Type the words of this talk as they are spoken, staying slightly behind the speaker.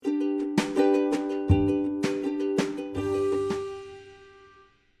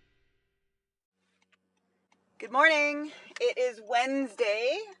Good morning. It is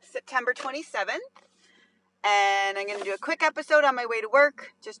Wednesday, September 27th, and I'm going to do a quick episode on my way to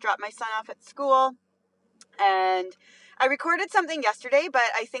work. Just dropped my son off at school, and I recorded something yesterday, but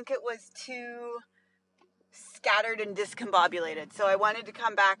I think it was too scattered and discombobulated, so I wanted to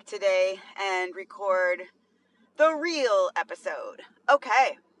come back today and record the real episode.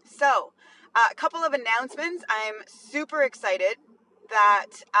 Okay, so a couple of announcements. I'm super excited that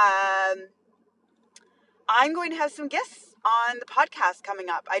I'm going to have some guests on the podcast coming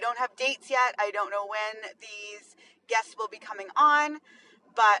up. I don't have dates yet. I don't know when these guests will be coming on,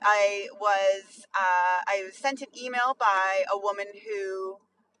 but I was sent an email by a woman who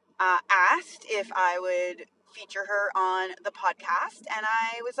asked if I would feature her on the podcast, and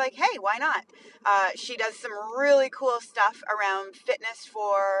I was like, hey, why not? She does some really cool stuff around fitness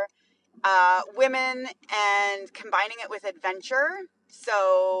for women and combining it with adventure.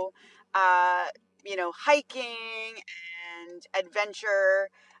 So, hiking and adventure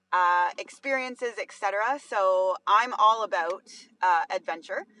experiences, etc. So I'm all about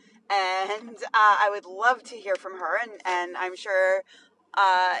adventure, and I would love to hear from her, and I'm sure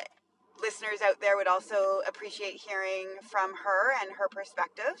listeners out there would also appreciate hearing from her and her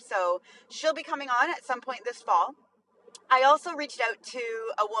perspective. So she'll be coming on at some point this fall. I also reached out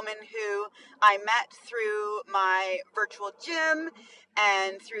to a woman who I met through my virtual gym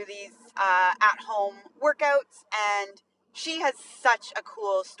and through these at-home workouts, and she has such a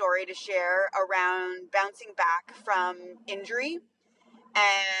cool story to share around bouncing back from injury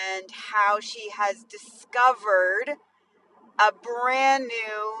and how she has discovered a brand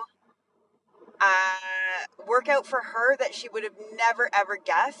new workout for her that she would have never ever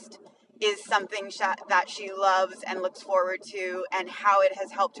guessed is something that she loves and looks forward to, and how it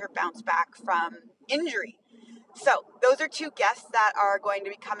has helped her bounce back from injury. So those are two guests that are going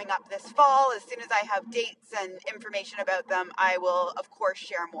to be coming up this fall. As soon as I have dates and information about them, I will of course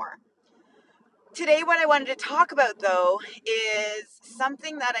share more. Today, what I wanted to talk about though is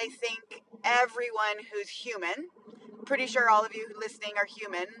something that I think everyone who's human, pretty sure all of you listening are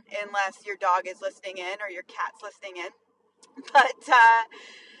human, unless your dog is listening in or your cat's listening in. But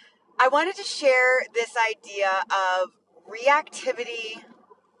I wanted to share this idea of reactivity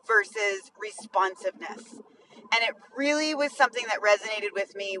versus responsiveness. And it really was something that resonated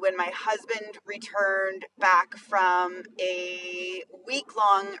with me when my husband returned back from a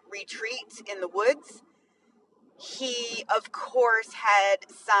week-long retreat in the woods. He, of course, had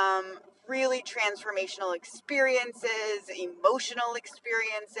some really transformational experiences, emotional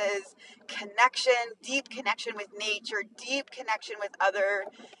experiences, connection, deep connection with nature, deep connection with other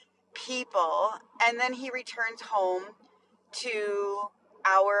people. And then he returns home to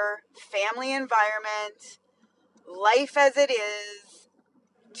our family environment, life as it is,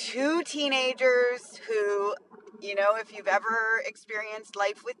 two teenagers who, if you've ever experienced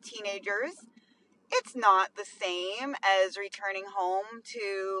life with teenagers, it's not the same as returning home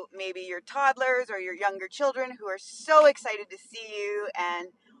to maybe your toddlers or your younger children who are so excited to see you and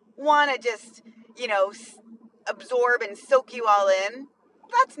want to just, absorb and soak you all in.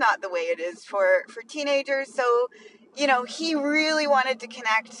 That's not the way it is for teenagers. So, he really wanted to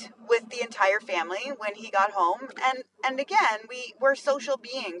connect with the entire family when he got home. And again, we're social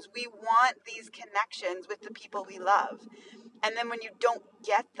beings. We want these connections with the people we love. And then when you don't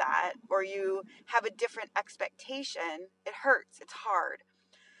get that, or you have a different expectation, it hurts. It's hard.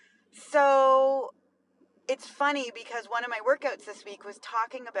 So it's funny because one of my workouts this week was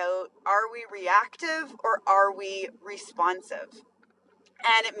talking about, are we reactive or are we responsive?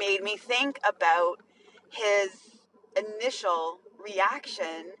 And it made me think about his initial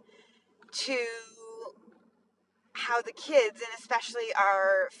reaction to how the kids, and especially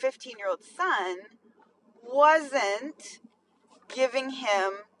our 15-year-old son, wasn't giving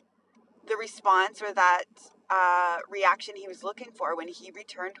him the response or that reaction he was looking for when he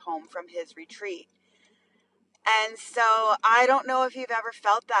returned home from his retreat. And so I don't know if you've ever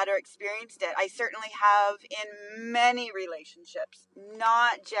felt that or experienced it. I certainly have in many relationships,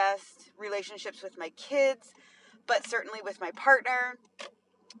 not just relationships with my kids, but certainly with my partner,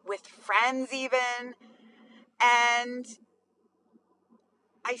 with friends even. And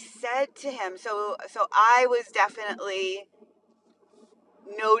I said to him, so I was definitely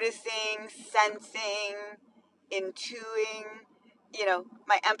noticing, sensing, intuiting,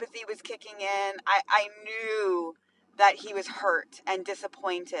 my empathy was kicking in. I knew that he was hurt and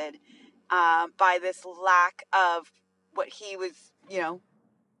disappointed by this lack of what he was,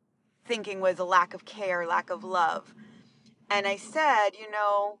 thinking was a lack of care, lack of love. And I said,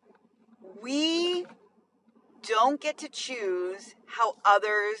 we don't get to choose how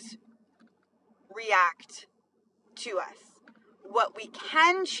others react to us. What we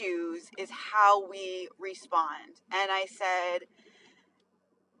can choose is how we respond. And I said,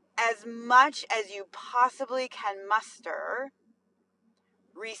 as much as you possibly can muster,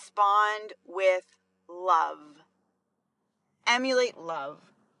 respond with love. Emulate love.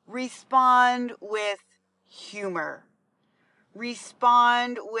 Respond with humor.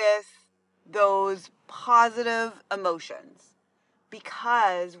 Respond with those positive emotions.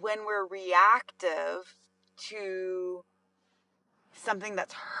 Because when we're reactive to something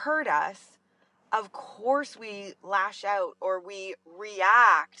that's hurt us, of course we lash out or we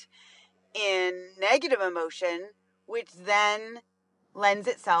react in negative emotion, which then lends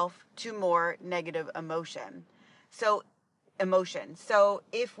itself to more negative emotion. So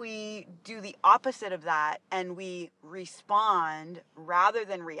if we do the opposite of that and we respond rather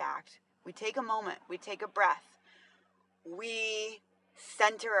than react, we take a moment, we take a breath, we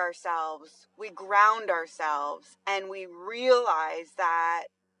center ourselves, we ground ourselves, and we realize that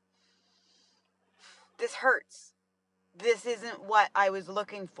this hurts. This isn't what I was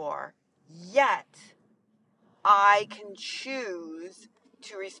looking for. Yet, I can choose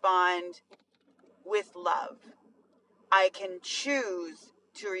to respond with love. I can choose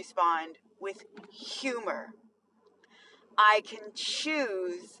to respond with humor. I can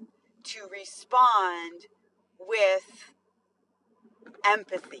choose to respond with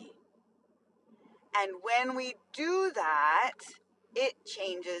empathy. And when we do that, it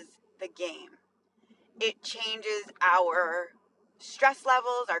changes the game. It changes our stress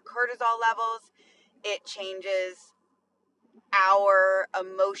levels, our cortisol levels. It changes our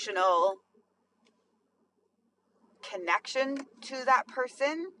emotional connection to that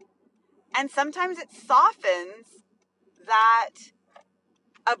person. And sometimes it softens that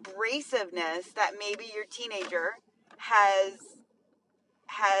abrasiveness that maybe your teenager has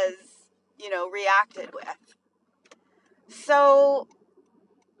reacted with. So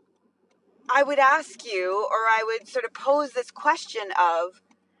I would ask you, or I would sort of pose this question of,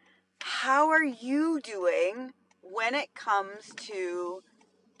 how are you doing when it comes to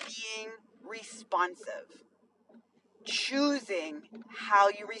being responsive? Choosing how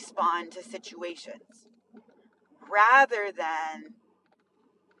you respond to situations rather than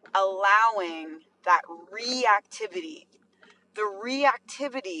allowing that reactivity. The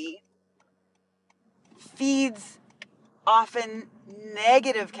reactivity feeds often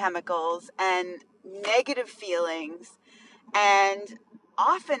negative chemicals and negative feelings, and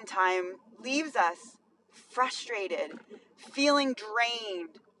oftentimes leaves us frustrated, feeling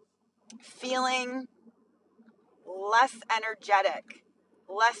drained, feeling less energetic,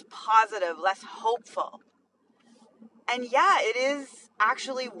 less positive, less hopeful. And yeah, it is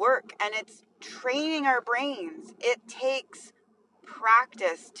actually work, and it's training our brains. It takes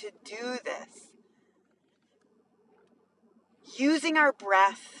practice to do this. Using our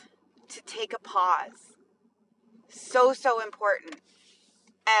breath to take a pause. So important.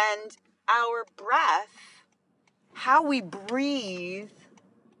 And our breath, how we breathe,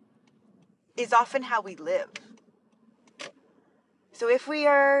 is often how we live. So if we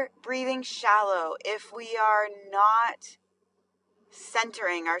are breathing shallow, if we are not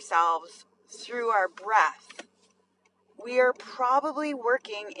centering ourselves through our breath, we are probably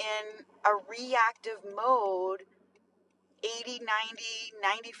working in a reactive mode 80, 90,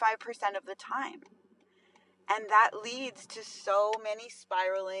 95% of the time. And that leads to so many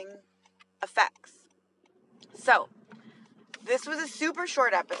spiraling effects. So, this was a super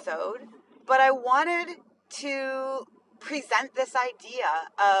short episode, but I wanted to present this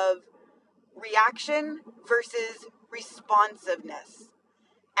idea of reaction versus responsiveness.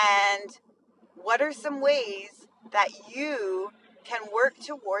 And what are some ways that you can work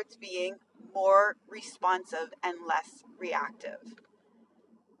towards being more responsive and less reactive?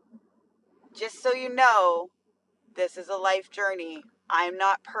 Just so you know, this is a life journey. I'm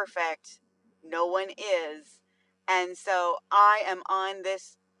not perfect. No one is. And so I am on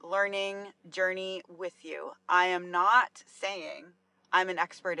this learning journey with you. I am not saying I'm an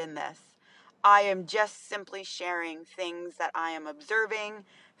expert in this. I am just simply sharing things that I am observing,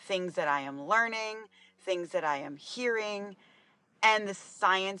 things that I am learning, things that I am hearing, and the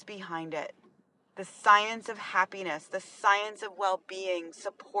science behind it. The science of happiness, the science of well-being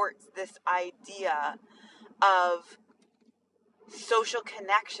supports this idea of social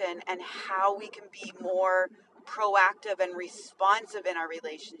connection and how we can be more proactive and responsive in our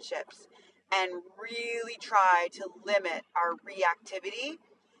relationships and really try to limit our reactivity,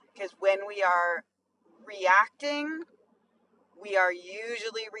 because when we are reacting, we are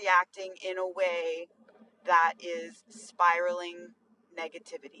usually reacting in a way that is spiraling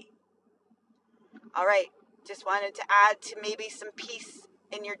negativity. All right. Just wanted to add to maybe some peace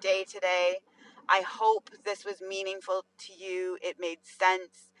in your day today. I hope this was meaningful to you. It made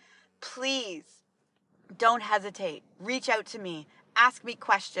sense. Please don't hesitate. Reach out to me. Ask me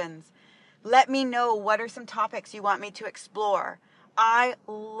questions. Let me know what are some topics you want me to explore. I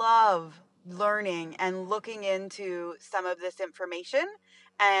love learning and looking into some of this information.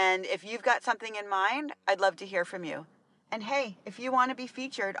 And if you've got something in mind, I'd love to hear from you. And hey, if you want to be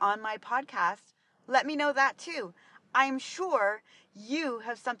featured on my podcast, let me know that too. I'm sure you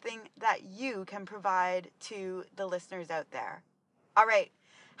have something that you can provide to the listeners out there. All right.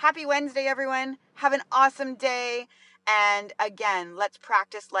 Happy Wednesday, everyone. Have an awesome day. And again, let's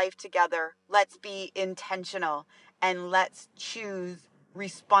practice life together. Let's be intentional and let's choose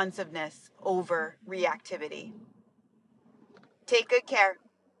responsiveness over reactivity. Take good care.